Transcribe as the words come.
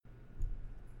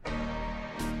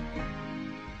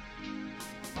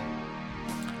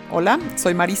Hola,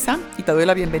 soy Marisa y te doy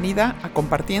la bienvenida a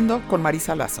Compartiendo con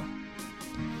Marisa Lazo.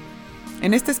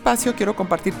 En este espacio quiero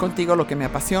compartir contigo lo que me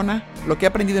apasiona, lo que he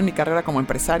aprendido en mi carrera como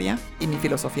empresaria y mi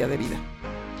filosofía de vida.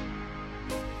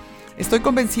 Estoy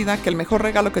convencida que el mejor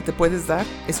regalo que te puedes dar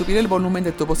es subir el volumen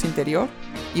de tu voz interior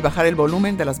y bajar el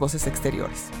volumen de las voces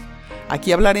exteriores.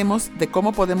 Aquí hablaremos de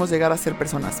cómo podemos llegar a ser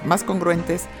personas más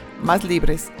congruentes, más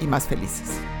libres y más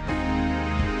felices.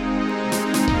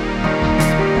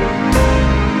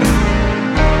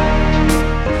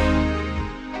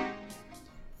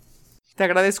 Te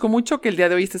agradezco mucho que el día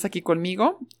de hoy estés aquí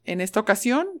conmigo. En esta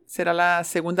ocasión será la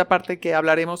segunda parte que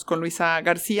hablaremos con Luisa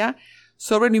García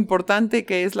sobre lo importante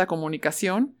que es la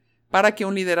comunicación para que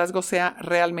un liderazgo sea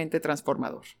realmente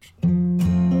transformador.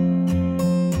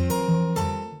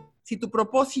 Si tu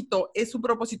propósito es un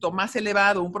propósito más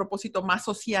elevado, un propósito más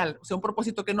social, o sea, un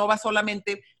propósito que no va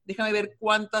solamente, déjame ver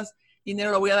cuántas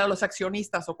dinero lo voy a dar a los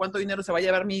accionistas o cuánto dinero se va a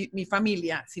llevar mi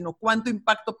familia, sino cuánto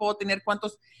impacto puedo tener,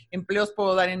 cuántos empleos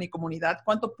puedo dar en mi comunidad,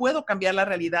 cuánto puedo cambiar la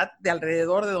realidad de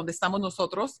alrededor de donde estamos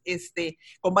nosotros,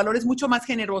 con valores mucho más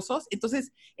generosos.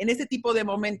 Entonces, en este tipo de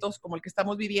momentos como el que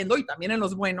estamos viviendo y también en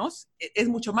los buenos, es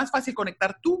mucho más fácil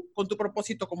conectar tú con tu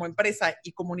propósito como empresa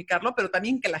y comunicarlo, pero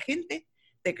también que la gente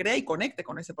te crea y conecte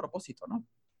con ese propósito, ¿no?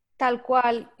 Tal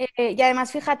cual. Y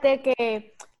además fíjate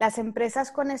que las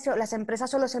empresas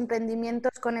o los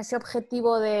emprendimientos con ese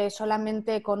objetivo de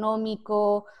solamente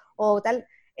económico o tal,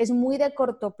 es muy de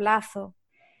corto plazo.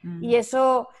 Y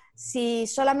eso, si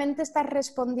solamente estás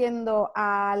respondiendo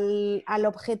al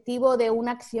objetivo de un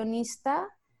accionista,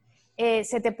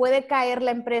 se te puede caer la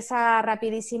empresa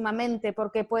rapidísimamente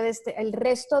porque el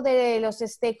resto de los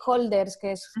stakeholders,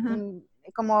 que es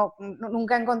como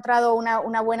nunca he encontrado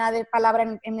una buena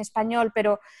palabra en español,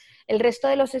 pero el resto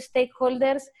de los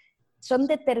stakeholders son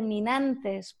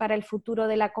determinantes para el futuro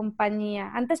de la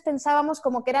compañía. Antes pensábamos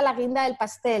como que era la guinda del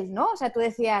pastel, ¿no? O sea, tú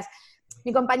decías,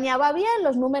 mi compañía va bien,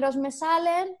 los números me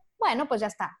salen, bueno, pues ya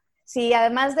está. Si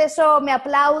además de eso me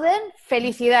aplauden,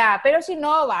 felicidad, pero si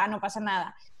no, no pasa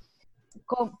nada.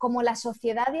 Como la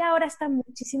sociedad de ahora está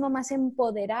muchísimo más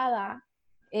empoderada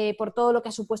por todo lo que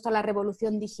ha supuesto la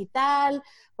revolución digital,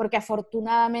 porque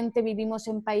afortunadamente vivimos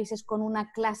en países con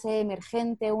una clase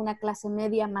emergente, una clase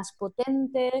media más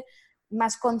potente,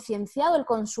 más concienciado, el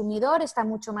consumidor está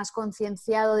mucho más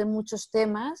concienciado de muchos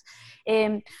temas,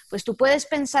 pues tú puedes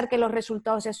pensar que los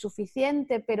resultados es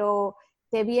suficiente, pero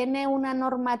te viene una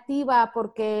normativa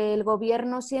porque el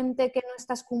gobierno siente que no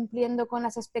estás cumpliendo con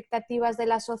las expectativas de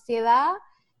la sociedad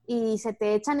y se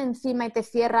te echan encima y te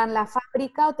cierran la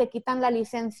fábrica o te quitan la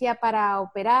licencia para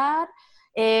operar.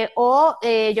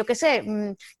 Yo qué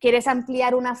sé, quieres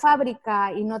ampliar una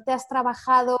fábrica y no te has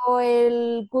trabajado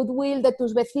el goodwill de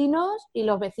tus vecinos y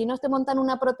los vecinos te montan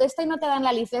una protesta y no te dan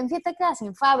la licencia y te quedas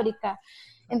sin fábrica.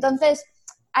 Entonces,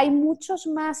 hay muchos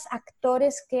más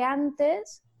actores que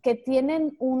antes que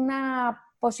tienen una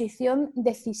posición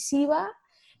decisiva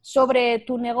sobre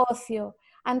tu negocio.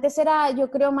 Antes era, yo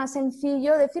creo, más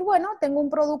sencillo decir, bueno, tengo un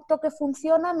producto que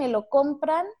funciona, me lo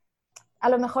compran, a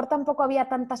lo mejor tampoco había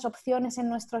tantas opciones en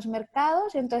nuestros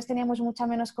mercados y entonces teníamos mucha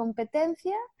menos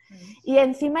competencia y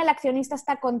encima el accionista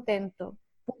está contento,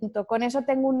 punto. Con eso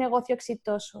tengo un negocio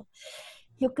exitoso.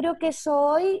 Yo creo que eso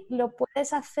hoy lo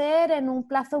puedes hacer en un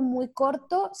plazo muy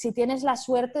corto si tienes la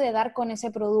suerte de dar con ese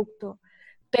producto.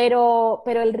 Pero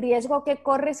el riesgo que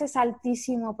corres es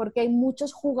altísimo porque hay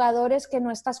muchos jugadores que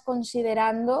no estás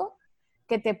considerando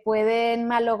que te pueden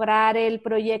malograr el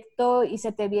proyecto y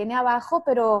se te viene abajo,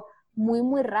 pero muy,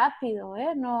 muy rápido,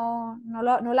 ¿eh? No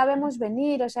la vemos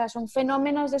venir. O sea, son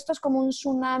fenómenos de estos como un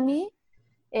tsunami.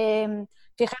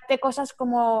 Fíjate cosas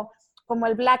como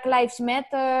el Black Lives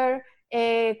Matter,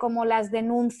 como las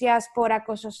denuncias por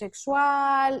acoso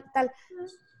sexual, tal.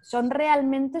 Son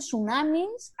realmente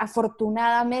tsunamis,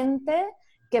 afortunadamente,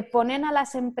 que ponen a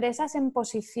las empresas en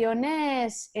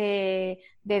posiciones de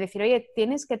decir, oye,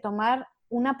 tienes que tomar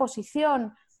una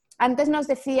posición. Antes nos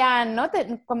decían, ¿no?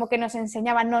 Como que nos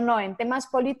enseñaban, no, en temas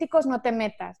políticos no te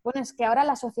metas. Bueno, es que ahora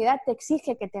la sociedad te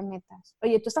exige que te metas.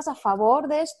 Oye, ¿tú estás a favor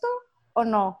de esto o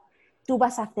no? ¿Tú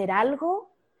vas a hacer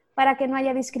algo para que no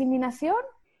haya discriminación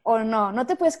o no? No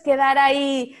te puedes quedar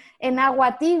ahí en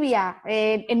agua tibia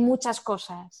en muchas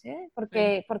cosas, ¿eh?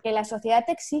 Porque la sociedad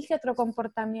te exige otro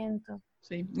comportamiento.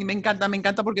 Sí, y me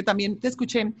encanta porque también te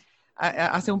escuché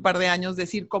hace un par de años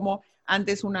decir cómo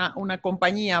antes una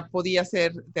compañía podía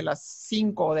ser de las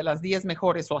 5 o de las 10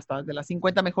 mejores o hasta de las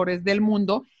 50 mejores del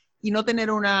mundo y no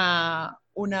tener una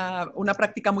una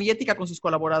práctica muy ética con sus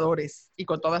colaboradores y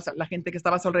con toda la gente que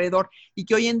estaba a su alrededor, y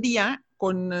que hoy en día,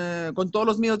 con todos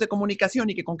los medios de comunicación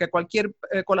y que con que cualquier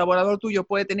colaborador tuyo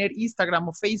puede tener Instagram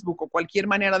o Facebook o cualquier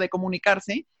manera de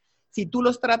comunicarse, si tú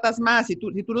los tratas más, si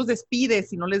tú los despides,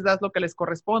 si no les das lo que les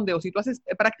corresponde, o si tú haces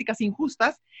prácticas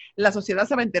injustas, la sociedad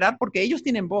se va a enterar porque ellos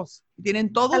tienen voz,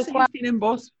 todos ellos tienen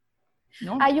voz,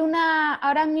 ¿no?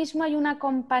 Ahora mismo hay una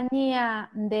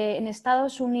compañía en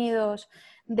Estados Unidos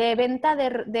de venta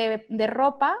de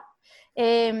ropa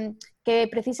que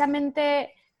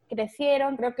precisamente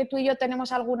crecieron, creo que tú y yo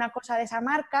tenemos alguna cosa de esa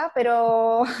marca,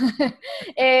 pero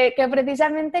que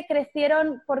precisamente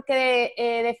crecieron porque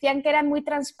decían que eran muy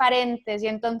transparentes y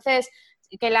entonces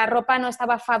que la ropa no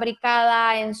estaba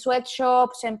fabricada en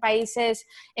sweatshops, en países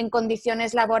en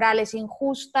condiciones laborales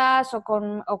injustas o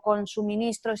con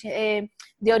suministros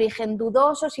de origen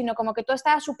dudoso, sino como que todo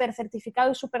estaba súper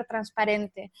certificado y súper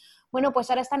transparente. Bueno, pues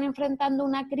ahora están enfrentando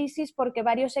una crisis porque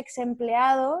varios ex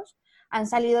empleados han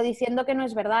salido diciendo que no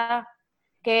es verdad,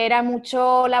 que era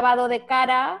mucho lavado de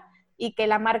cara y que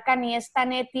la marca ni es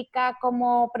tan ética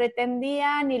como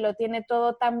pretendía, ni lo tiene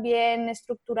todo tan bien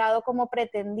estructurado como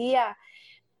pretendía.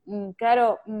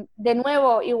 Claro, de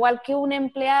nuevo, igual que un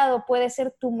empleado puede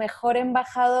ser tu mejor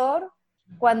embajador,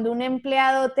 cuando un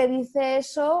empleado te dice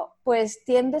eso, pues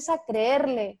tiendes a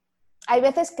creerle. Hay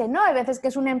veces que no, hay veces que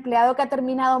es un empleado que ha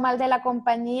terminado mal de la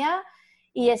compañía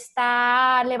y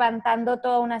está levantando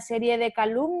toda una serie de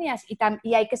calumnias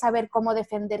y hay que saber cómo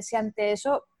defenderse ante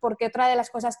eso, porque otra de las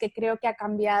cosas que creo que ha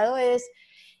cambiado es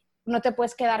no te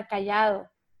puedes quedar callado.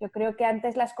 Yo creo que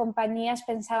antes las compañías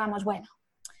pensábamos, bueno,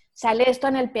 sale esto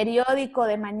en el periódico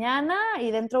de mañana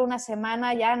y dentro de una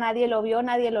semana ya nadie lo vio,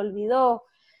 nadie lo olvidó.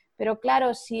 Pero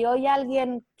claro, si hoy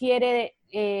alguien quiere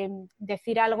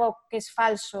decir algo que es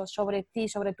falso sobre ti,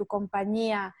 sobre tu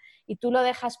compañía, y tú lo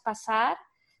dejas pasar,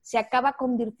 se acaba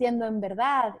convirtiendo en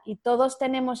verdad. Y todos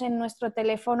tenemos en nuestro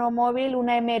teléfono móvil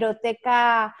una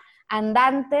hemeroteca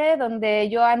andante, donde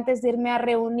yo antes de irme a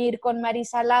reunir con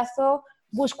Marisa Lazo,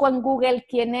 busco en Google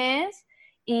quién es,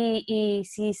 y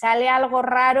si sale algo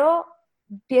raro,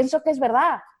 pienso que es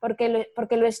verdad, porque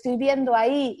lo estoy viendo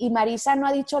ahí y Marisa no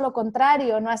ha dicho lo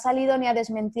contrario, no ha salido ni a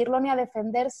desmentirlo ni a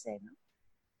defenderse, ¿no?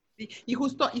 Sí, y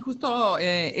justo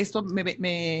esto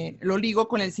lo ligo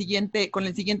con el siguiente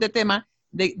tema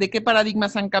de qué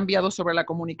paradigmas han cambiado sobre la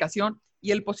comunicación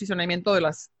y el posicionamiento de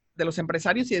los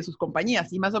empresarios y de sus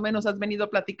compañías. Y más o menos has venido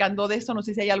platicando de eso. No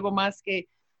sé si hay algo más que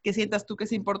sientas tú que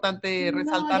es importante No,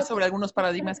 resaltar sobre algunos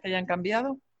paradigmas que hayan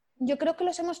cambiado. Yo creo que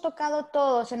los hemos tocado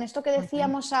todos en esto que Okay.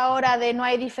 decíamos ahora de no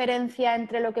hay diferencia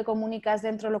entre lo que comunicas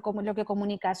dentro y lo que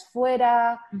comunicas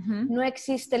fuera, Uh-huh. no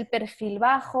existe el perfil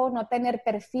bajo, no tener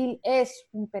perfil es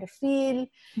un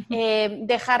perfil,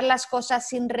 dejar las cosas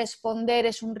sin responder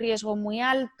es un riesgo muy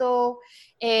alto,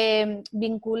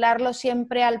 vincularlo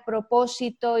siempre al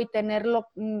propósito y tenerlo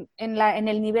en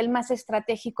el nivel más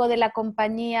estratégico de la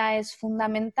compañía es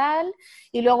fundamental,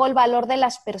 y luego el valor de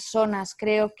las personas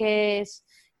creo que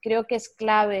es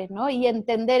clave, ¿no? Y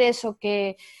entender eso,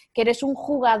 que eres un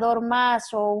jugador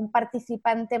más o un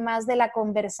participante más de la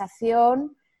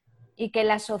conversación y que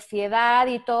la sociedad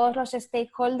y todos los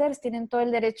stakeholders tienen todo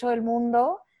el derecho del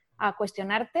mundo a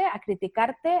cuestionarte, a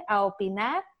criticarte, a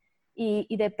opinar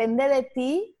y depende de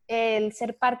ti el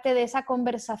ser parte de esa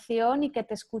conversación y que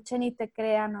te escuchen y te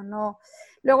crean o no.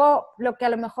 Luego, lo que a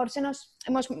lo mejor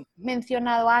hemos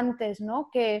mencionado antes,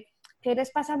 ¿no? Que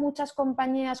les pasa a muchas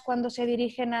compañías cuando se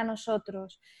dirigen a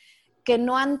nosotros, que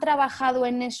no han trabajado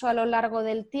en eso a lo largo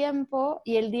del tiempo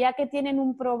y el día que tienen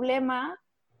un problema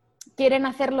quieren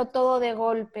hacerlo todo de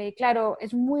golpe. Y claro,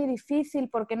 es muy difícil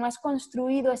porque no has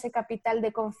construido ese capital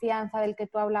de confianza del que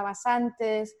tú hablabas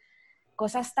antes.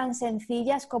 Cosas tan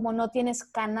sencillas como no tienes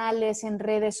canales en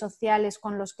redes sociales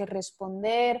con los que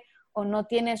responder o no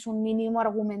tienes un mínimo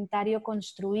argumentario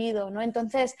construido, ¿no?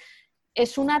 Entonces,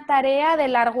 es una tarea de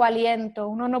largo aliento.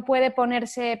 Uno no puede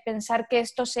pensar que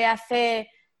esto se hace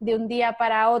de un día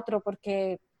para otro,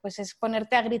 porque pues es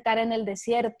ponerte a gritar en el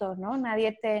desierto, ¿no?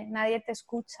 Nadie te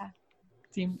escucha.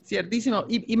 Sí, ciertísimo.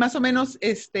 Y más o menos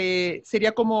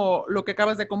sería como lo que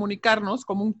acabas de comunicarnos,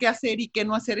 como un qué hacer y qué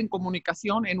no hacer en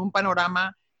comunicación en un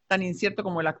panorama tan incierto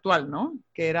como el actual, ¿no?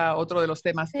 Que era otro de los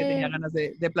temas que tenía Sí. ganas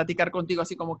de platicar contigo,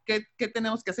 así como qué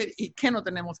tenemos que hacer y qué no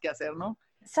tenemos que hacer, ¿no?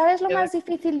 ¿Sabes lo más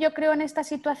difícil, yo creo, en esta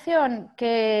situación?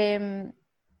 Que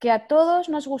a todos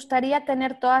nos gustaría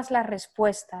tener todas las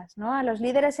respuestas, ¿no? A los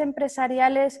líderes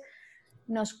empresariales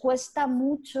nos cuesta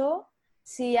mucho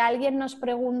si alguien nos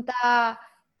pregunta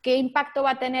qué impacto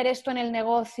va a tener esto en el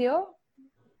negocio,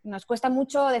 nos cuesta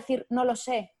mucho decir no lo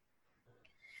sé.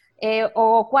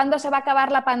 O cuándo se va a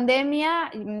acabar la pandemia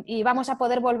y vamos a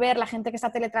poder volver, la gente que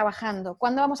está teletrabajando.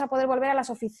 ¿Cuándo vamos a poder volver a las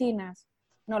oficinas?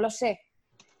 No lo sé.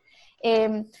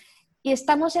 Y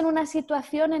estamos en una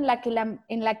situación en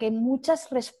la que muchas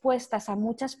respuestas a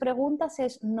muchas preguntas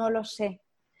es no lo sé.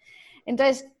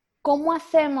 Entonces, ¿cómo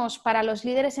hacemos para los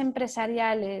líderes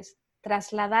empresariales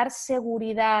trasladar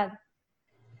seguridad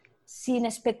sin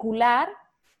especular?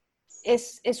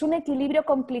 Es un equilibrio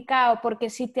complicado,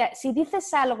 porque si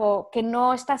dices algo que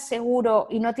no estás seguro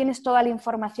y no tienes toda la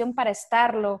información para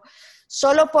estarlo,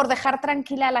 solo por dejar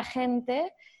tranquila a la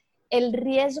gente, el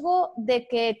riesgo de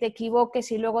que te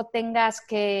equivoques y luego tengas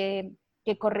que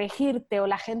corregirte o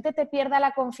la gente te pierda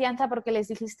la confianza porque les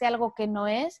dijiste algo que no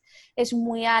es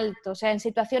muy alto. O sea, en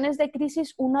situaciones de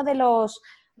crisis, uno de los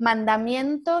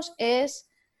mandamientos es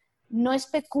no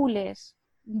especules.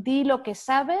 Di lo que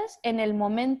sabes en el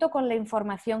momento con la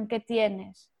información que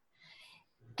tienes.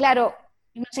 Claro,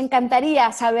 nos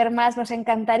encantaría saber más, nos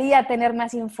encantaría tener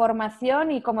más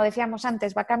información y, como decíamos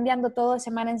antes, va cambiando todo de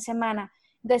semana en semana.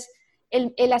 Entonces,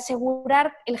 el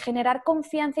asegurar, el generar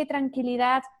confianza y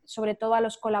tranquilidad, sobre todo a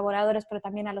los colaboradores, pero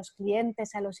también a los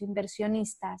clientes, a los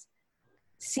inversionistas,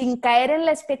 sin caer en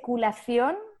la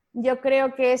especulación, yo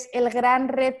creo que es el gran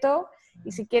reto.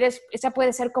 Y si quieres, esa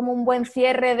puede ser como un buen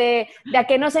cierre de a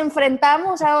qué nos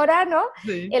enfrentamos ahora, ¿no?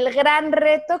 Sí. El gran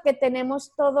reto que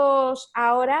tenemos todos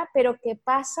ahora, pero que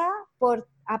pasa por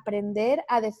aprender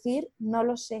a decir no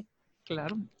lo sé.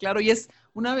 Claro, claro. Y es,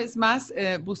 una vez más,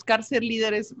 buscar ser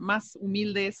líderes más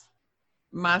humildes,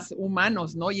 más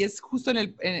humanos, ¿no? Y es justo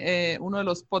en uno de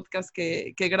los podcasts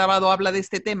que he grabado habla de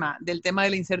este tema, del tema de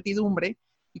la incertidumbre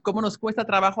y cómo nos cuesta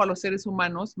trabajo a los seres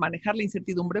humanos manejar la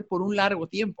incertidumbre por un largo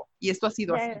tiempo. Y esto ha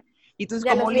sido así. Y entonces,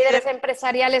 ya como los líderes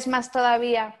empresariales más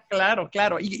todavía. Claro,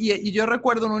 claro. Y yo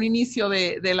recuerdo en un inicio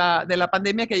de la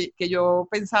pandemia que yo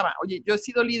pensaba, oye, yo he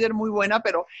sido líder muy buena,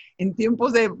 pero en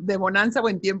tiempos de bonanza o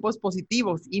en tiempos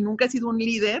positivos. Y nunca he sido un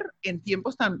líder en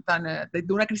tiempos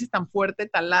de una crisis tan fuerte,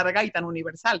 tan larga y tan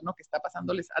universal, ¿no? Que está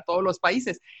pasándoles a todos los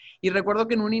países. Y recuerdo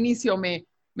que en un inicio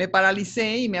me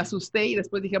paralicé y me asusté y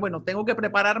después dije, bueno, tengo que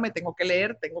prepararme, tengo que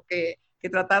leer, tengo que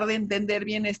tratar de entender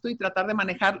bien esto y tratar de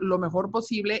manejar lo mejor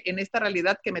posible en esta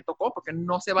realidad que me tocó, porque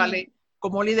no se vale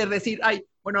como líder decir, ay,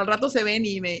 bueno, al rato se ven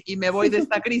y me voy de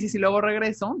esta crisis y luego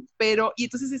regreso, y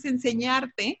entonces es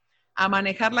enseñarte a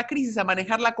manejar la crisis, a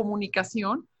manejar la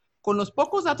comunicación con los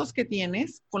pocos datos que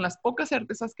tienes, con las pocas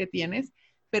certezas que tienes,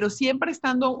 pero siempre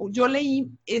estando, yo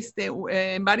leí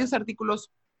en varios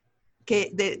artículos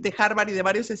de Harvard y de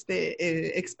varios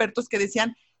expertos que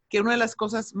decían que una de las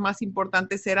cosas más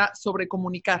importantes era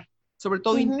sobrecomunicar, sobre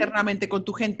todo internamente con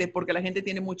tu gente, porque la gente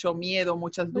tiene mucho miedo,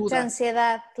 muchas dudas. Mucha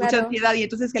ansiedad, claro. Mucha ansiedad, y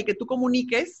entonces que al que tú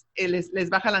comuniques, les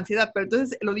baja la ansiedad. Pero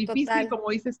entonces lo difícil, total,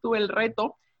 como dices tú, el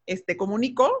reto,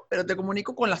 comunico, pero te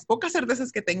comunico con las pocas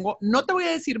certezas que tengo. No te voy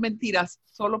a decir mentiras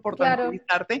solo por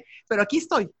tranquilizarte, pero aquí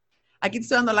estoy te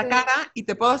estoy dando la cara y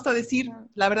te puedo hasta decir,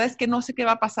 la verdad es que no sé qué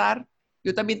va a pasar,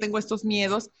 yo también tengo estos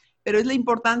miedos, pero es la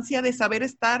importancia de saber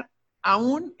estar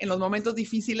aún en los momentos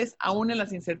difíciles, aún en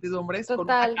las incertidumbres, total, con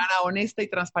una cara honesta y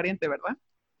transparente, ¿verdad?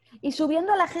 Y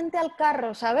subiendo a la gente al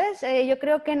carro, ¿sabes? Yo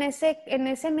creo que en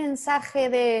ese mensaje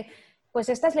de, pues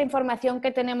esta es la información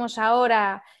que tenemos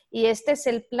ahora y este es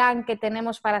el plan que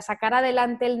tenemos para sacar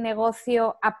adelante el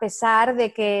negocio a pesar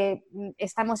de que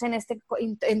estamos en este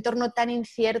entorno tan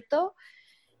incierto,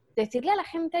 decirle a la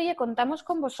gente, oye, contamos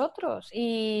con vosotros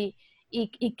y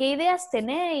qué ideas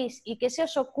tenéis y qué se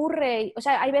os ocurre. O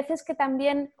sea, hay veces que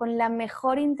también con la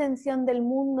mejor intención del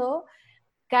mundo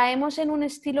caemos en un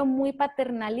estilo muy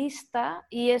paternalista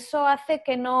y eso hace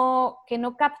que no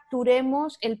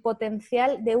capturemos el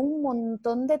potencial de un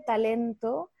montón de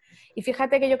talento. Y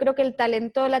fíjate que yo creo que el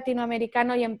talento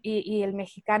latinoamericano y el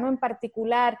mexicano en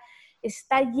particular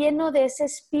está lleno de ese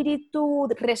espíritu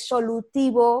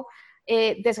resolutivo.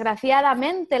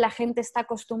 Desgraciadamente la gente está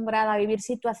acostumbrada a vivir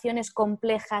situaciones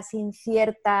complejas,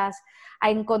 inciertas,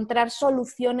 a encontrar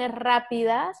soluciones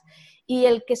rápidas y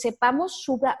el que sepamos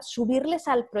subirles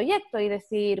al proyecto y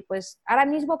decir, pues ahora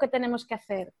mismo ¿qué tenemos que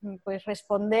hacer? Pues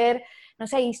responder, no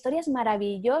sé, historias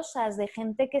maravillosas de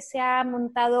gente que se ha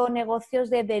montado negocios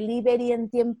de delivery en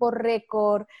tiempo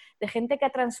récord, de gente que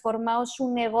ha transformado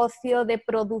su negocio de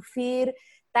producir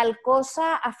tal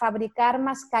cosa a fabricar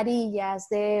mascarillas,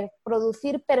 de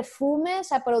producir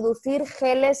perfumes a producir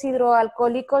geles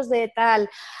hidroalcohólicos de tal,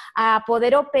 a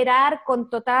poder operar con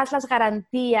todas las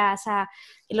garantías.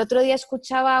 El otro día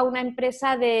escuchaba a una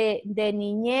empresa de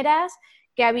niñeras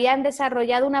que habían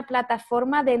desarrollado una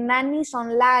plataforma de nannies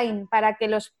online para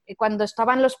que cuando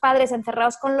estaban los padres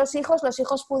encerrados con los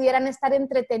hijos pudieran estar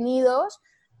entretenidos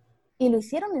y lo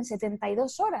hicieron en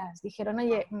 72 horas. Dijeron,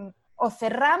 oye, o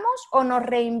cerramos o nos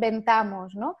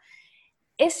reinventamos, ¿no?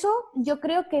 Eso yo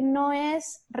creo que no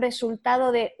es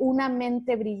resultado de una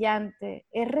mente brillante,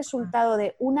 es resultado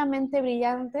de una mente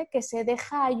brillante que se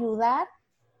deja ayudar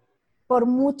por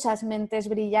muchas mentes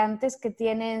brillantes que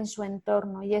tiene en su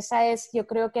entorno. Y esa es, yo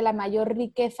creo que la mayor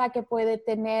riqueza que puede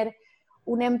tener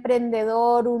un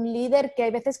emprendedor, un líder, que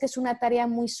hay veces que es una tarea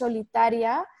muy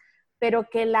solitaria, pero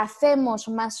que la hacemos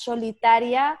más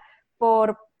solitaria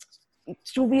por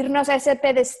subirnos a ese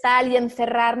pedestal y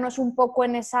encerrarnos un poco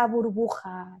en esa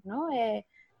burbuja, ¿no?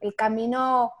 El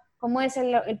camino, ¿cómo es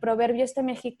el proverbio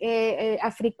este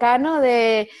africano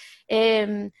de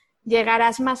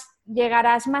llegarás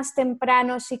más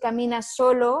temprano si caminas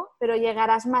solo, pero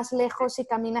llegarás más lejos si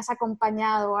caminas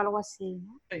acompañado o algo así,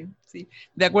 ¿no? Sí, sí,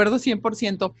 de acuerdo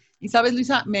 100%. Y sabes,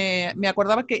 Luisa, me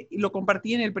acordaba que lo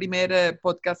compartí en el primer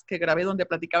podcast que grabé donde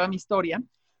platicaba mi historia,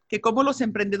 que como los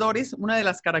emprendedores, una de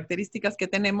las características que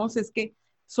tenemos es que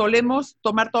solemos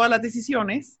tomar todas las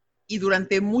decisiones y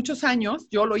durante muchos años,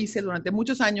 yo lo hice durante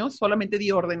muchos años, solamente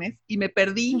di órdenes y me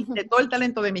perdí de todo el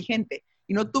talento de mi gente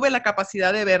y no tuve la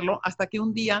capacidad de verlo hasta que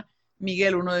un día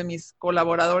Miguel, uno de mis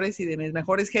colaboradores y de mis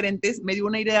mejores gerentes, me dio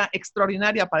una idea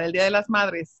extraordinaria para el Día de las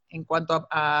Madres en cuanto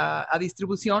a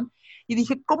distribución. Y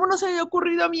dije, ¿cómo no se me había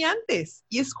ocurrido a mí antes?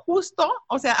 Y es justo,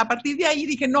 o sea, a partir de ahí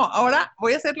dije, no, ahora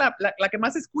voy a ser la que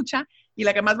más escucha y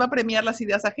la que más va a premiar las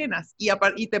ideas ajenas.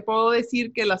 Y te puedo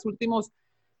decir que los últimos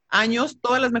años,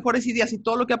 todas las mejores ideas y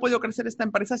todo lo que ha podido crecer esta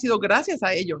empresa ha sido gracias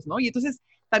a ellos, ¿no? Y entonces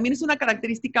también es una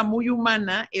característica muy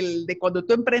humana el de cuando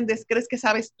tú emprendes, crees que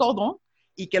sabes todo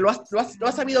y que lo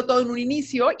has sabido todo en un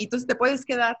inicio y entonces te puedes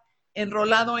quedar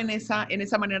enrolado en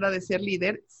esa manera de ser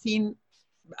líder sin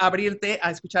abrirte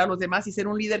a escuchar a los demás y ser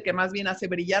un líder que más bien hace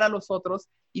brillar a los otros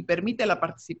y permite la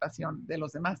participación de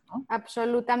los demás, ¿no?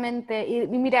 Absolutamente. Y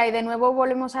mira, y de nuevo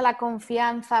volvemos a la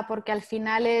confianza, porque al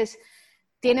final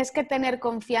tienes que tener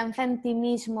confianza en ti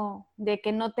mismo, de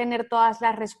que no tener todas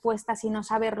las respuestas y no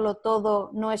saberlo todo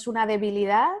no es una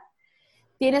debilidad.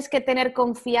 Tienes que tener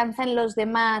confianza en los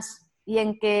demás y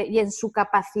en su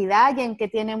capacidad y en que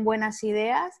tienen buenas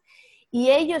ideas. Y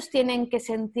ellos tienen que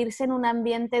sentirse en un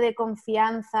ambiente de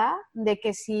confianza, de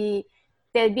que si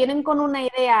te vienen con una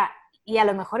idea y a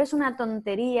lo mejor es una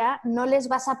tontería, no les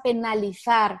vas a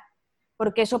penalizar,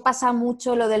 porque eso pasa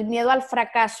mucho, lo del miedo al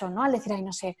fracaso, ¿no? Al decir, ay,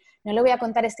 no sé, no le voy a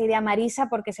contar esta idea a Marisa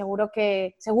porque seguro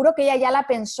que ella ya la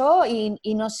pensó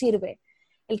y no sirve.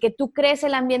 El que tú crees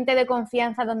el ambiente de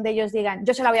confianza donde ellos digan,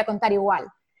 yo se la voy a contar igual.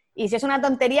 Y si es una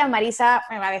tontería, Marisa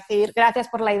me va a decir gracias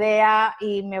por la idea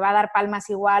y me va a dar palmas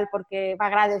igual porque va a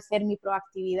agradecer mi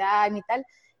proactividad y mi tal.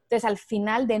 Entonces, al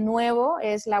final, de nuevo,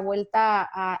 es la vuelta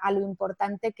a lo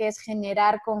importante que es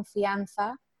generar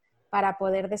confianza para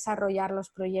poder desarrollar los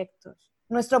proyectos.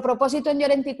 Nuestro propósito en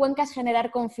Llorente y Cuenca es generar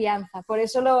confianza. Por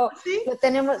eso lo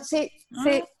tenemos... Sí,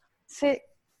 sí, sí.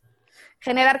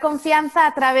 Generar confianza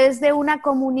a través de una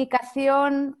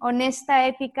comunicación honesta,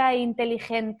 ética e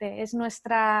inteligente. Es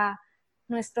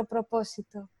nuestro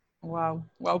propósito. Wow,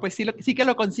 pues sí que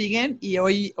lo consiguen y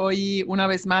hoy una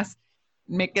vez más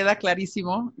me queda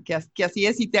clarísimo que así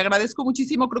es y te agradezco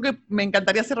muchísimo. Creo que me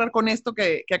encantaría cerrar con esto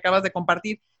que acabas de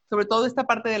compartir, sobre todo esta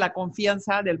parte de la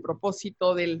confianza, del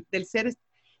propósito, del ser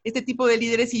este tipo de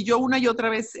líderes. Y yo una y otra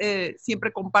vez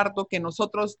siempre comparto que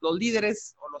nosotros, los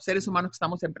líderes o los seres humanos que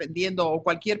estamos emprendiendo o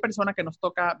cualquier persona que nos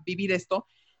toca vivir esto,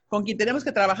 con quien tenemos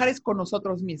que trabajar es con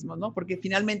nosotros mismos, ¿no? Porque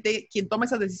finalmente quien toma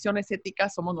esas decisiones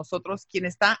éticas somos nosotros, quien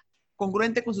está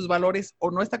congruente con sus valores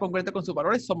o no está congruente con sus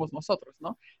valores somos nosotros,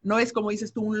 ¿no? No es como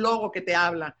dices tú un logo que te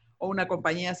habla o una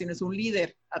compañía, sino es un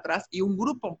líder atrás y un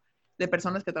grupo de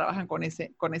personas que trabajan con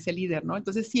ese líder, ¿no?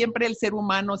 Entonces siempre el ser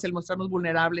humanos, el mostrarnos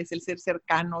vulnerables, el ser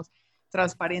cercanos,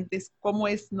 transparentes, cómo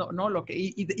es, ¿no?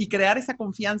 Y crear esa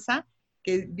confianza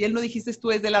que bien lo dijiste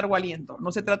tú, es de largo aliento.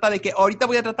 No se trata de que ahorita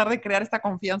voy a tratar de crear esta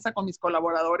confianza con mis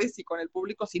colaboradores y con el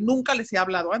público si nunca les he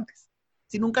hablado antes,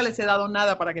 si nunca les he dado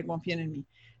nada para que confíen en mí,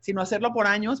 sino hacerlo por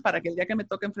años para que el día que me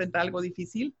toque enfrentar algo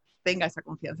difícil tenga esa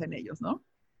confianza en ellos, ¿no?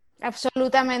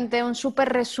 Absolutamente, un súper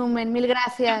resumen, mil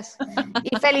gracias.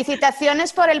 Y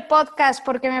felicitaciones por el podcast,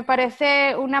 porque me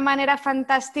parece una manera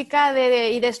fantástica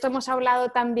y de esto hemos hablado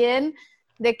también,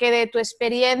 de que de tu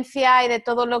experiencia y de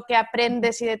todo lo que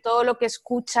aprendes y de todo lo que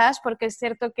escuchas, porque es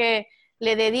cierto que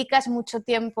le dedicas mucho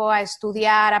tiempo a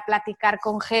estudiar, a platicar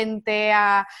con gente,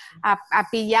 a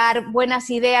pillar buenas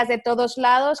ideas de todos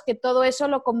lados, que todo eso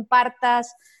lo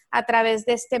compartas a través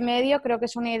de este medio, creo que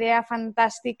es una idea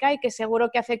fantástica y que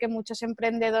seguro que hace que muchos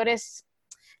emprendedores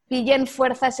pillen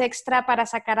fuerzas extra para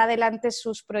sacar adelante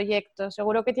sus proyectos.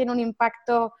 Seguro que tiene un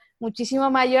impacto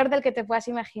muchísimo mayor del que te puedas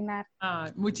imaginar.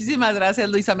 Muchísimas gracias,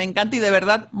 Luisa, me encanta y de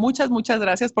verdad, muchas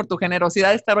gracias por tu generosidad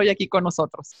de estar hoy aquí con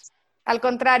nosotros. Al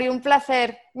contrario, un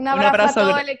placer. Un abrazo a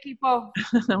todo el equipo.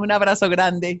 Un abrazo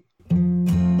grande.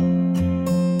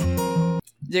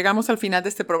 Llegamos al final de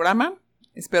este programa.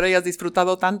 Espero hayas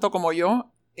disfrutado tanto como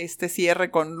yo este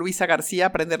cierre con Luisa García,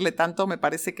 aprenderle tanto, me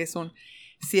parece que es un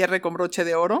cierre con broche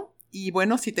de oro. Y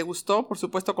bueno, si te gustó, por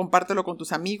supuesto, compártelo con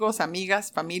tus amigos,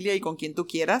 amigas, familia y con quien tú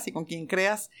quieras y con quien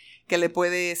creas que le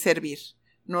puede servir.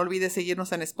 No olvides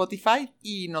seguirnos en Spotify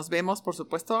y nos vemos, por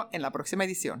supuesto, en la próxima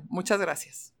edición. Muchas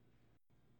gracias.